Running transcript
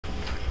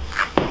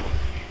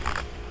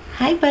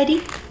Hi, buddy.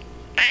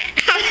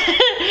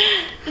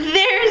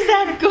 There's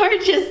that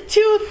gorgeous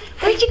tooth.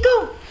 Where'd you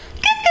go?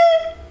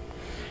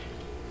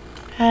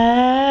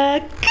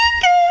 Cuckoo.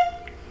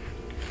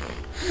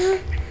 Cuckoo.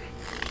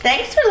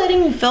 Thanks for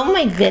letting me film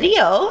my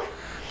video.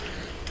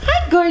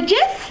 Hi,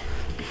 gorgeous.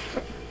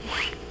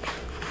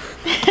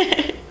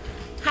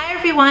 Hi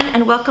everyone,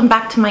 and welcome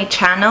back to my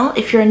channel.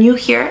 If you're new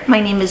here,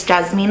 my name is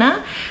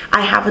Jasmina.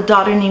 I have a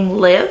daughter named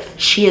Liv.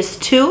 She is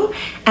 2,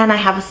 and I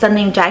have a son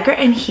named Jagger,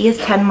 and he is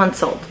 10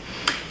 months old.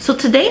 So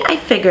today I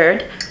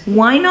figured,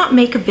 why not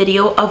make a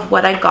video of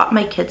what I got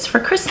my kids for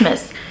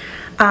Christmas?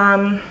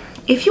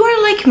 If you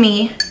are like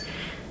me,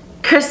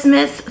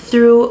 Christmas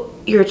through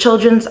your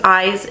children's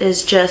eyes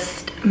is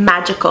just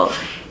magical.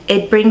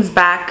 It brings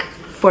back,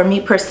 for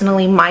me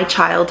personally, my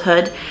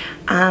childhood.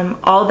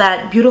 All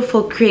that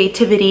beautiful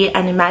creativity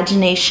and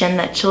imagination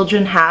that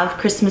children have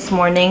Christmas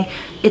morning,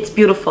 it's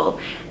beautiful.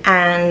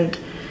 And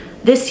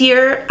this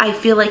year, I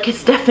feel like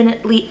it's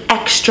definitely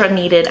extra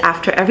needed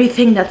after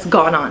everything that's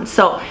gone on.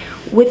 So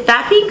with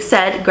that being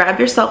said, grab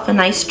yourself a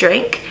nice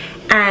drink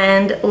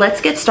and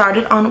let's get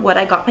started on what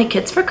I got my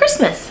kids for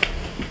Christmas.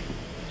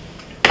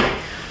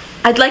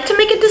 I'd like to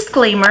make a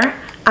disclaimer.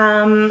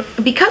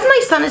 Because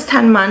my son is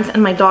 10 months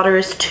and my daughter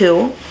is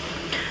 2,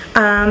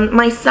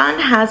 my son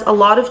has a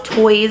lot of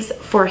toys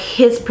for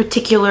his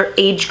particular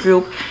age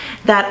group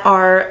that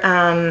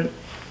are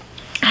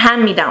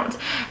hand-me-downs.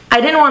 I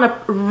didn't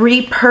want to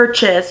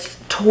repurchase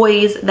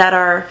toys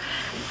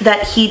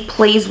that he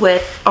plays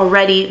with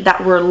already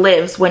that were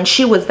Liv's when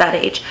she was that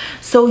age.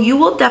 So you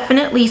will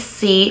definitely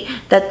see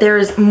that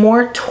there's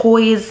more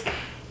toys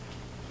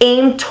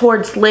aimed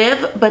towards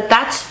Liv, but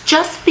that's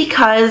just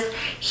because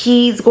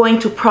he's going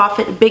to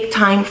profit big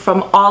time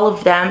from all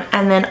of them.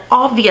 And then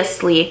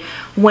obviously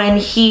when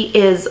he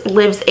is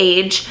Liv's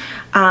age,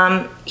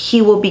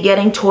 he will be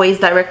getting toys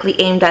directly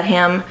aimed at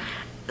him,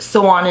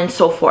 so on and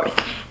so forth.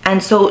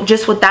 And so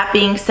just with that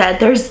being said,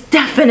 there's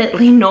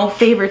definitely no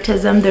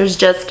favoritism.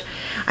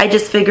 I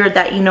just figured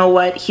that, you know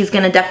what, he's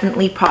gonna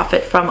definitely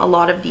profit from a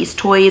lot of these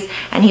toys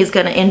and he's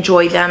gonna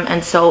enjoy them.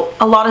 And so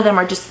a lot of them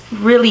are just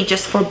really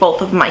just for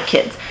both of my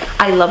kids.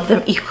 I love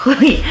them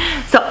equally.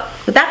 So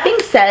with that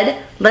being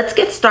said, let's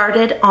get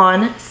started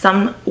on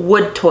some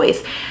wood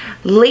toys.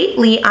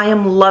 Lately, I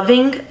am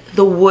loving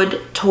the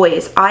wood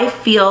toys. I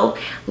feel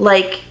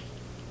like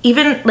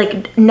even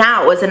like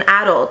now as an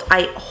adult,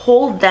 I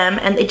hold them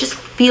and it just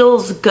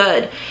feels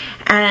good.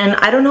 And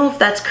I don't know if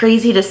that's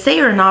crazy to say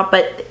or not,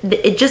 but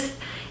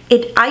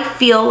I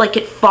feel like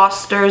it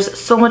fosters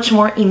so much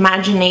more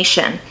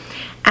imagination,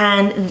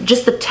 and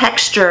just the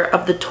texture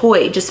of the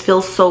toy just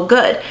feels so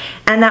good.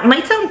 And that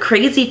might sound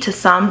crazy to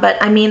some,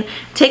 but I mean,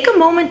 take a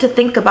moment to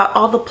think about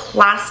all the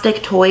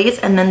plastic toys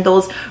and then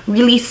those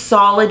really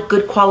solid,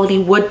 good quality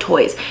wood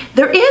toys.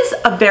 There is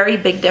a very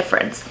big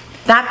difference.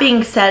 That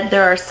being said,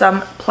 there are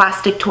some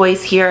plastic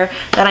toys here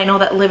that I know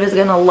that Liv is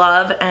gonna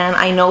love, and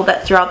I know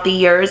that throughout the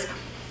years,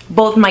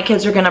 both my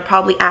kids are gonna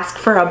probably ask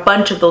for a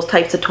bunch of those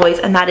types of toys,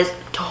 and that is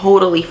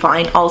totally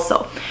fine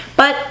also.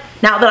 But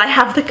now that I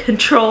have the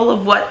control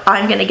of what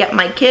I'm gonna get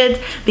my kids,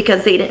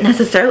 because they didn't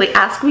necessarily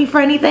ask me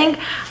for anything,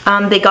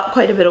 they got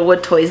quite a bit of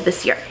wood toys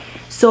this year.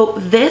 So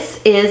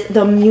this is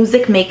the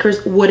Music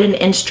Maker's wooden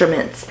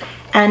instruments,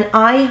 and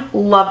I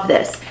love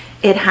this.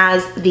 It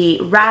has the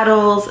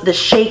rattles, the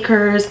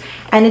shakers,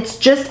 and it's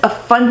just a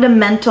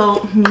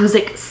fundamental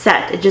music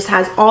set. It just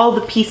has all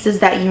the pieces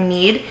that you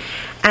need.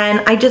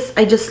 And I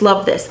just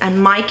love this,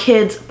 and my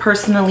kids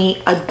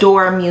personally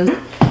adore music.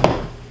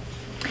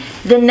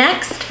 The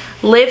next,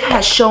 Liv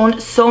has shown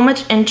so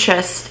much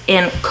interest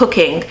in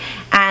cooking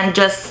and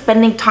just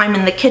spending time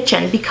in the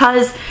kitchen,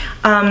 because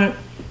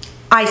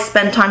I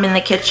spend time in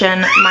the kitchen.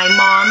 My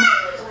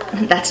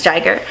mom, that's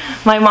Jagger,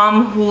 my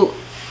mom who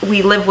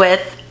we live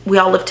with, we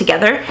all live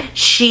together,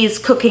 she's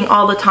cooking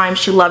all the time.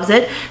 She loves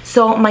it.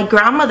 So my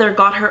grandmother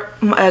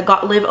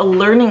got Liv a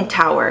learning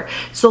tower.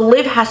 So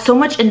Liv has so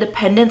much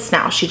independence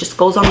now. She just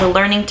goes on the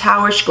learning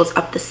tower, she goes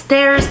up the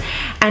stairs,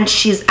 and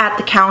she's at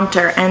the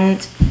counter,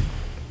 and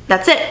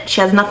that's it. She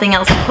has nothing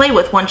else to play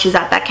with once she's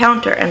at that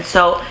counter. And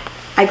so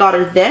I got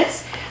her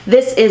this.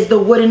 This is the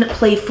wooden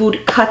play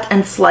food cut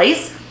and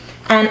slice.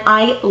 And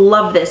I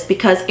love this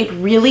because it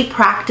really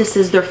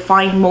practices their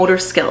fine motor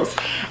skills.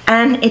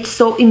 And it's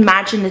so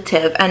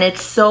imaginative, and it's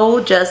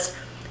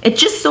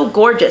just so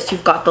gorgeous.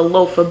 You've got the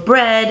loaf of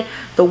bread,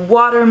 the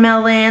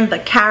watermelon, the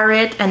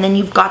carrot, and then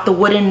you've got the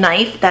wooden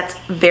knife that's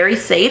very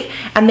safe.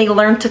 And they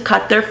learn to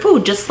cut their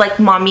food just like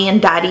mommy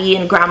and daddy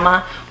and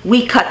grandma.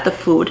 We cut the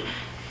food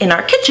in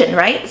our kitchen,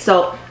 right?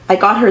 So I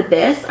got her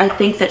this. I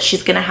think that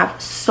she's gonna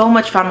have so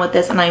much fun with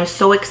this, and I'm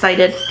so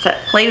excited to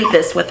play with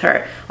this with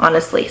her,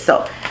 honestly.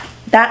 So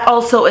that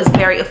also is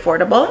very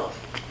affordable.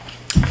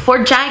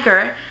 For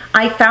Jagger,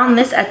 I found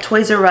this at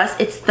Toys R Us.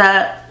 It's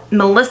the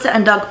Melissa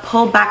and Doug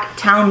Pullback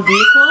Town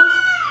Vehicles,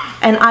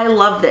 and I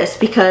love this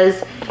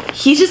because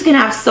he's just gonna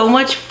have so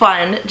much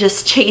fun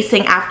just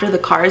chasing after the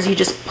cars. You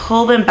just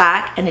pull them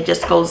back and it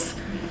just goes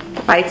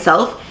by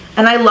itself.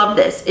 And I love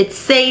this. It's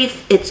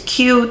safe, it's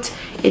cute,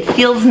 it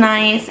feels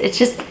nice.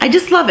 I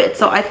just love it.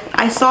 So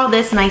I saw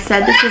this and I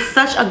said, this is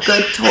such a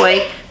good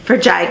toy for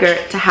Jagger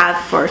to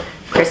have for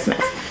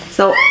Christmas.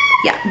 So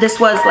yeah, this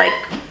was like,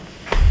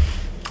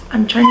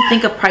 I'm trying to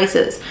think of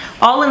prices,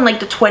 all in like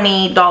the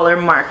 $20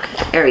 mark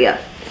area.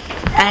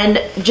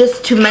 And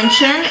just to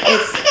mention,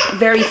 it's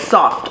very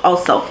soft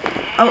also.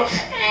 Oh,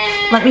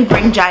 let me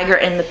bring Jagger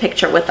in the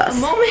picture with us.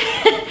 A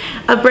moment.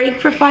 A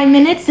break for 5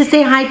 minutes to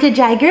say hi to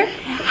Jagger.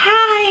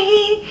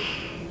 Hi.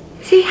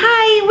 Say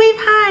hi, wave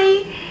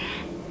hi.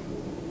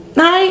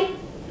 Hi.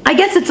 I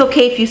guess it's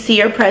okay if you see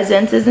your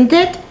presents, isn't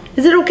it?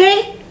 Is it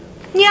okay?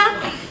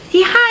 Yeah.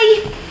 Say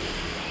hi.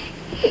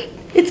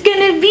 It's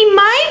gonna be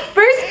my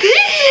first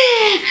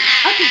Christmas.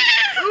 Okay.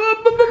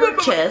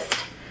 Purchased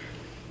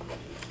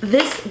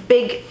this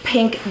big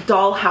pink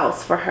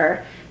dollhouse for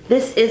her.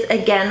 This is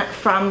again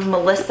from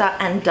Melissa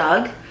and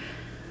Doug.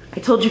 I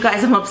told you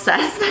guys I'm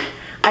obsessed.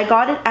 I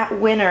got it at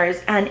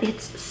Winners and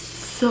it's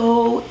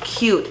so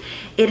cute.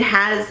 It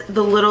has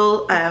the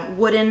little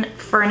wooden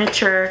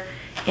furniture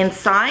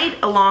inside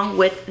along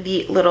with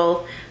the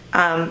little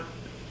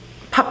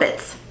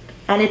puppets,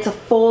 and it's a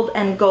fold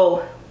and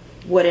go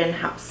wooden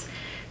house.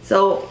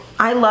 So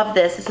I love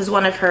this. This is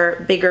one of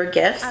her bigger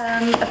gifts.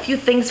 A few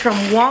things from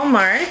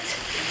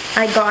Walmart.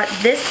 I got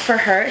this for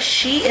her.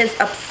 She is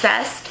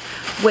obsessed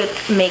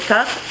with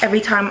makeup. Every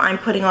time I'm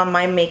putting on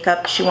my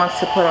makeup, she wants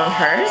to put on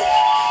hers.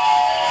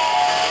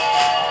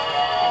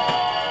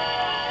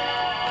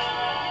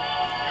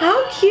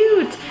 How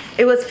cute!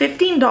 It was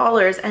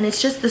 $15 and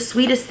it's just the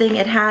sweetest thing.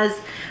 It has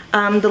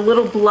the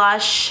little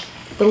blush,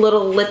 the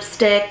little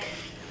lipstick.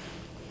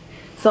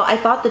 So I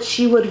thought that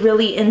she would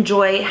really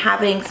enjoy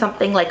having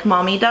something like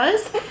mommy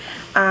does.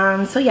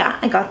 So yeah,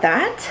 I got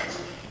that.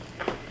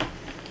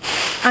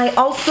 I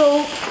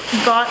also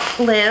got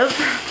Liv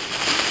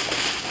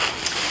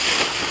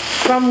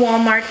from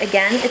Walmart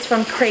again. It's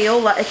from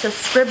Crayola. It's a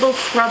Scribble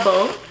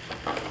Scrubble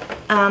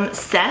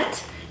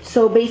set.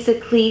 So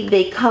basically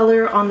they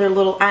color on their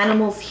little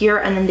animals here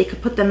and then they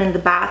could put them in the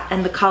bath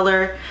and the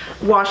color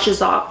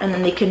washes off and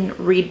then they can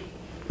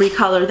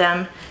recolor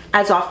them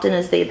as often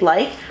as they'd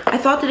like. I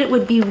thought that it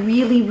would be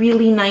really,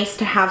 really nice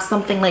to have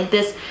something like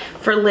this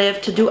for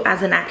Liv to do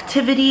as an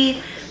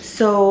activity.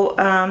 So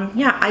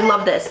yeah, I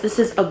love this. This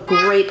is a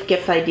great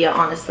gift idea,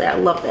 honestly. I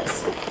love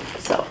this.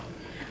 So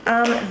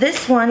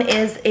this one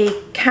is a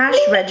cash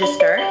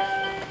register.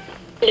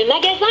 Le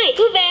magasin est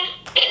ouvert.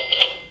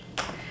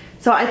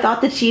 So I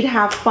thought that she'd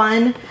have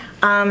fun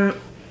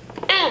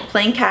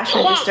playing cash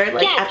register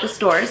like at the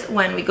stores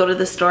when we go to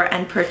the store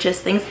and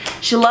purchase things.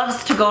 She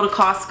loves to go to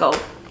Costco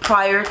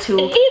prior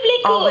to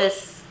all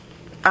this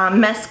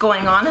mess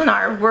going on in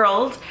our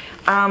world.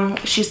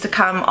 She used to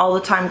come all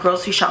the time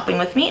grocery shopping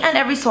with me, and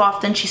every so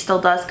often she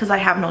still does because I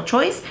have no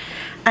choice.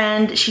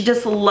 And she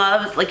just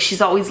loves, like, she's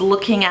always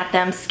looking at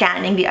them,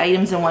 scanning the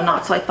items and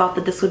whatnot. So I thought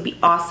that this would be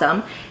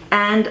awesome.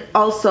 And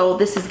also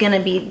this is gonna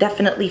be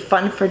definitely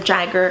fun for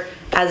Jagger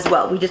as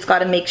well. We just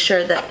gotta make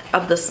sure that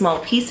of the small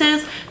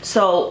pieces.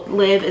 So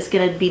Liv is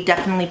gonna be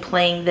definitely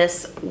playing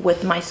this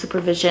with my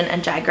supervision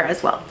and Jagger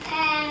as well.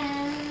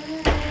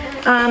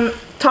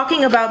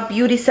 Talking about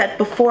beauty set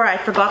before, I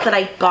forgot that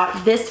I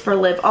got this for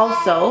Liv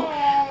also.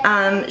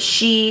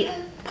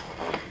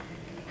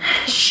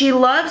 She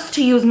loves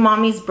to use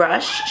mommy's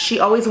brush. She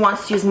always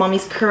wants to use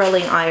mommy's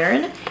curling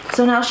iron.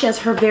 So now she has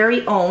her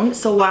very own.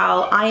 So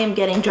while I am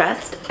getting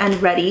dressed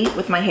and ready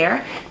with my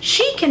hair,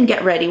 she can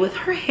get ready with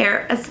her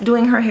hair,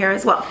 doing her hair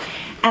as well.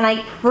 And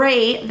I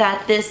pray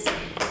that this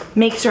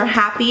makes her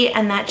happy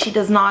and that she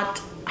does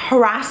not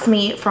harass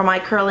me for my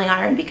curling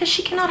iron, because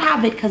she cannot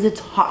have it because it's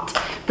hot,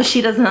 but she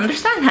doesn't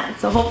understand that.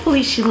 So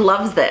hopefully she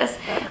loves this.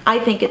 I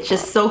think it's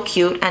just so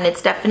cute and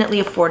it's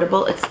definitely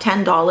affordable. It's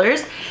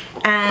 $10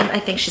 and I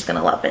think she's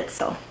gonna love it.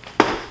 So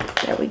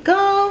there we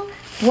go.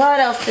 What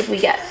else did we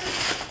get?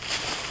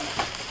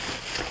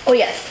 Oh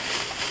yes,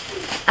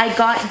 I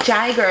got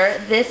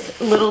Jagger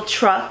this little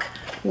truck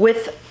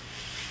with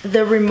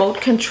the remote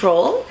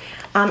control.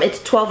 It's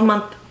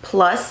 12-month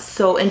plus,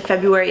 so in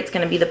February it's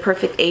going to be the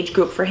perfect age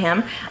group for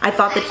him. I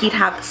thought that he'd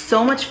have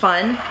so much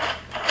fun.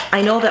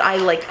 I know that I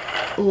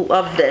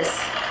love this.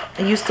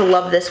 I used to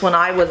love this when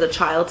I was a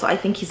child, so I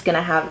think he's going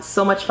to have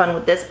so much fun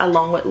with this,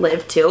 along with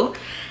Liv too.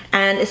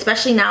 And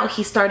especially now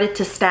he started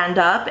to stand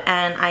up,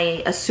 and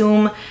I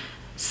assume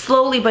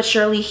slowly but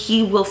surely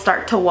he will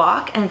start to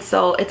walk, and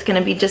so it's going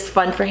to be just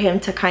fun for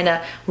him to kind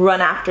of run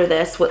after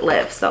this with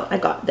Liv. So I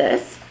got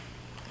this.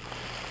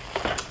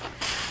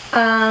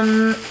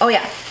 Oh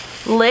yeah,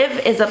 Liv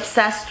is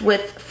obsessed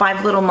with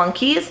Five Little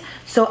Monkeys.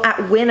 So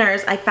at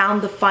Winners, I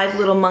found the Five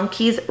Little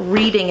Monkeys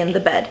reading in the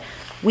bed.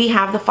 We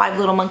have the Five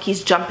Little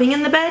Monkeys jumping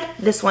in the bed.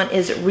 This one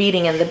is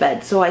reading in the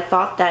bed. So I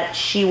thought that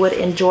she would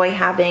enjoy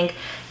having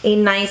a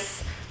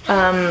nice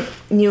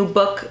new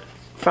book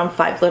from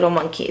Five Little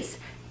Monkeys.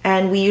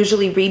 And we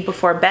usually read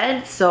before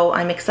bed, so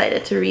I'm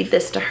excited to read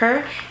this to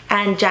her.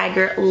 And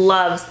Jagger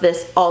loves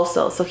this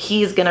also, so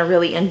he's gonna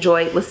really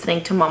enjoy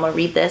listening to Mama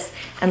read this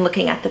and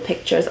looking at the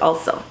pictures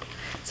also.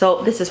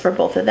 So this is for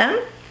both of them.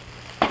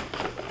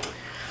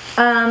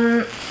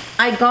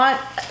 I got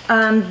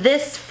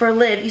this for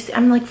Liv. You see,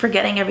 I'm like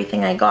forgetting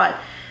everything I got.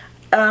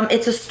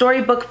 It's a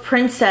storybook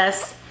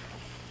princess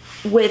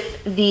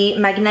with the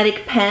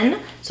magnetic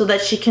pen so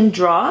that she can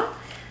draw.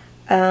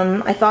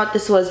 I thought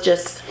this was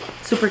just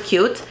super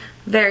cute.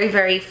 Very,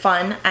 very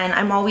fun. And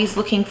I'm always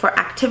looking for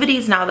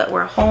activities now that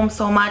we're home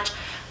so much.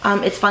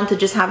 It's fun to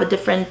just have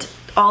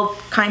all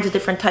kinds of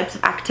different types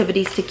of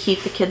activities to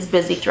keep the kids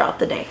busy throughout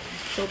the day.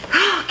 So,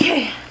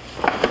 okay.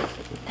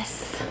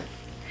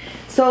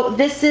 So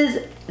this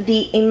is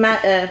the,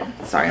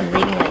 sorry, I'm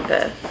reading like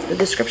the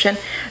description.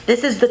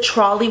 This is the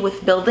trolley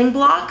with building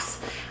blocks.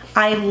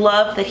 I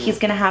love that he's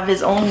gonna have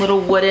his own little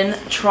wooden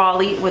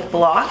trolley with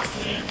blocks.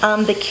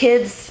 The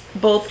kids,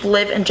 both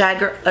Liv and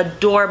Jagger,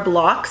 adore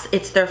blocks.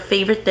 It's their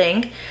favorite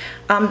thing.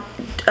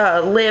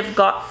 Liv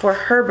got for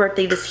her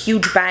birthday this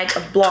huge bag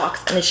of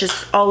blocks, and it's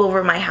just all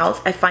over my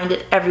house. I find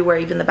it everywhere,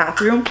 even the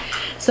bathroom.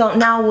 So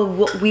now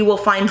we will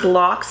find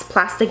blocks,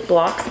 plastic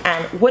blocks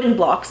and wooden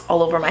blocks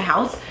all over my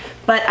house.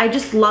 But I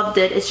just loved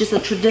it. It's just a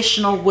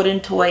traditional wooden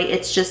toy.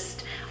 It's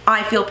just,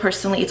 I feel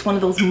personally, it's one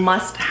of those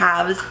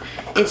must-haves.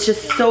 It's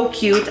just so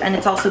cute, and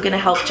it's also gonna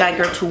help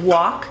Jagger to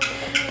walk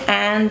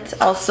and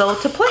also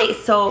to play.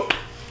 So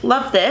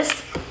love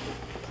this.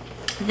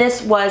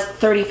 This was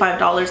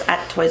 $35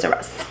 at Toys R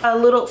Us. A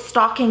little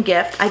stocking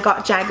gift. I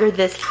got Jagger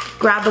this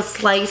grab a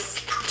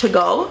slice to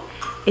go.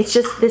 It's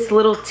just this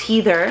little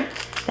teether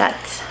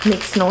that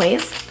makes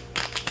noise.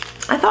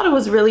 I thought it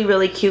was really,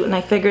 really cute, and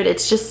I figured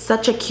it's just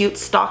such a cute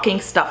stocking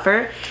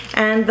stuffer.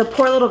 And the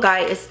poor little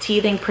guy is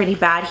teething pretty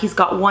bad. He's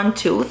got one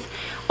tooth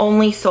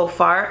only so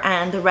far,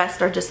 and the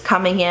rest are just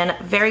coming in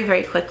very,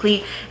 very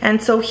quickly.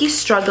 And so he's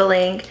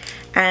struggling,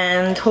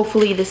 and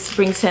hopefully this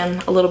brings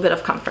him a little bit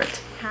of comfort.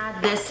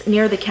 Had this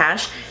near the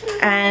cash,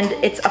 and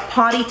it's a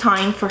potty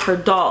time for her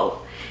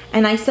doll.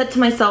 And I said to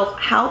myself,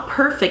 how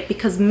perfect,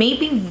 because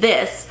maybe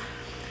this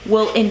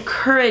will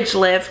encourage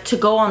Liv to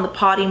go on the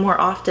potty more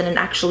often and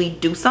actually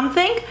do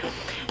something.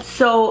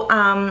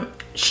 So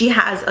she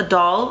has a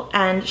doll,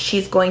 and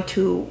she's going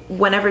to,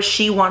 whenever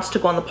she wants to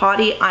go on the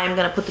potty, I'm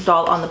gonna put the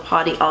doll on the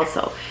potty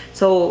also.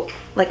 So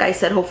like I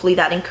said, hopefully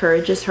that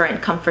encourages her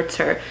and comforts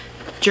her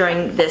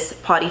during this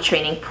potty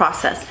training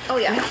process. Oh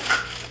yeah.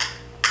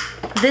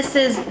 This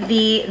is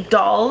the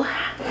doll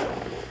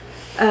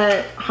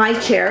high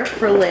chair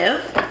for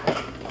Liv.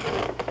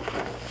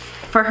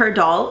 For her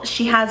doll.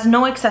 She has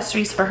no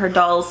accessories for her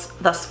dolls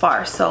thus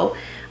far, so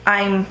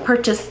I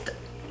purchased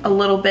a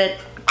little bit,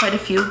 quite a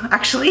few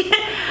actually.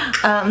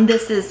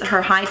 This is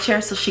her high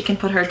chair so she can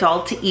put her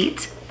doll to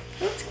eat.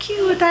 It's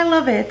cute, I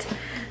love it.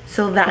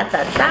 So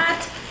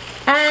that.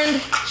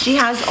 And she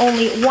has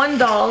only one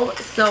doll,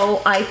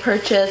 so I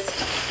purchased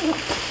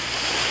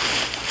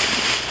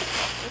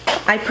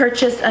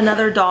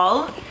another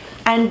doll.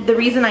 And the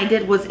reason I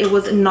did was it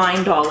was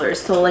 $9,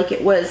 so like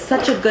it was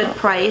such a good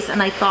price,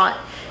 and I thought,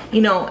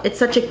 you know, it's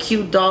such a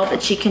cute doll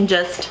that she can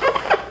just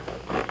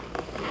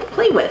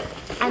play with.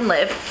 And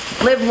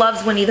Liv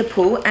loves Winnie the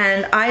Pooh,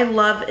 and I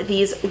love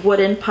these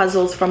wooden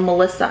puzzles from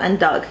Melissa and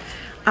Doug.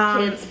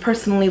 Kids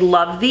personally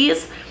love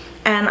these,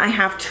 and I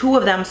have 2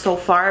 of them so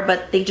far,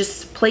 but they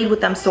just played with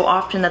them so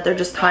often that they're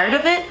just tired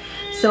of it.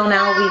 So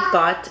now we've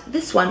got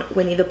this one,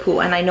 Winnie the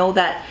Pooh, and I know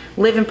that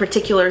Liv in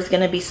particular is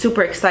going to be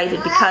super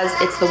excited because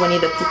it's the Winnie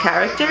the Pooh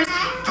characters,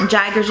 and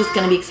Jagger's just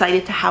going to be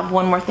excited to have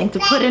one more thing to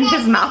put in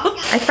his mouth.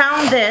 I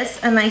found this,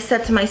 and I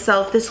said to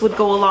myself this would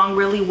go along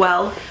really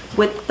well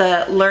with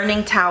the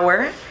learning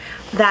tower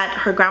that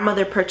her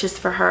grandmother purchased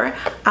for her.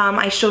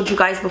 I showed you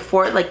guys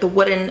before, like the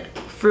wooden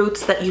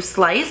fruits that you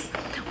slice.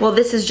 Well,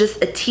 this is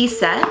just a tea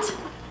set.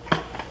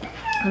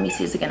 Let me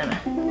see, is it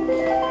gonna...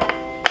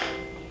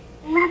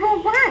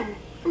 Level 1.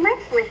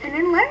 Let's listen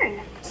and learn.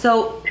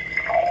 So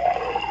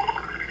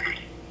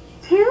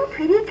 2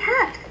 pretty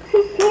cups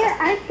to share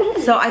our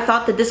tea. So I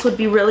thought that this would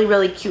be really,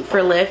 really cute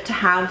for Liv to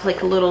have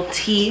like a little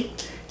tea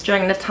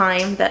during the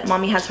time that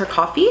mommy has her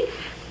coffee.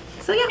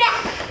 So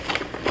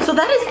yeah. So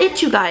that is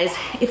it, you guys.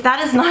 If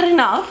that is not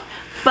enough,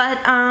 but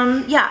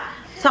yeah.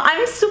 So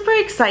I'm super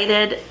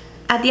excited.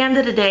 At the end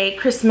of the day,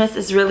 Christmas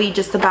is really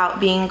just about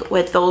being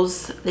with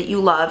those that you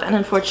love, and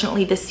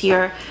unfortunately this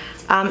year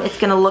it's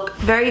gonna look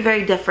very,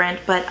 very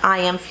different, but I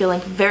am feeling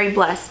very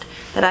blessed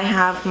that I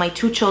have my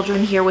 2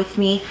 children here with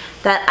me,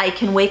 that I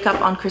can wake up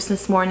on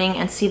Christmas morning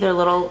and see their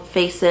little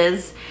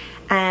faces,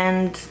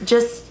 and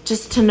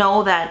just to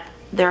know that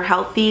they're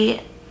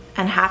healthy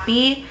and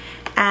happy,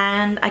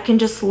 and I can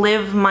just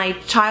live my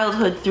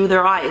childhood through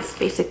their eyes,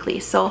 basically.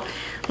 So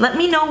let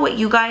me know what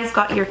you guys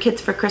got your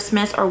kids for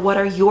Christmas, or what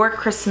are your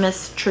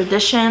Christmas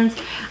traditions.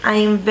 I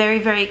am very,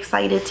 very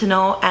excited to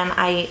know, and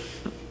I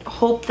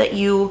hope that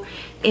you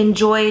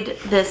enjoyed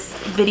this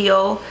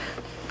video.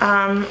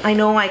 I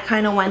know I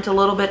kind of went a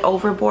little bit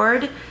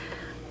overboard,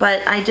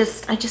 but I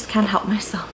just can't help myself.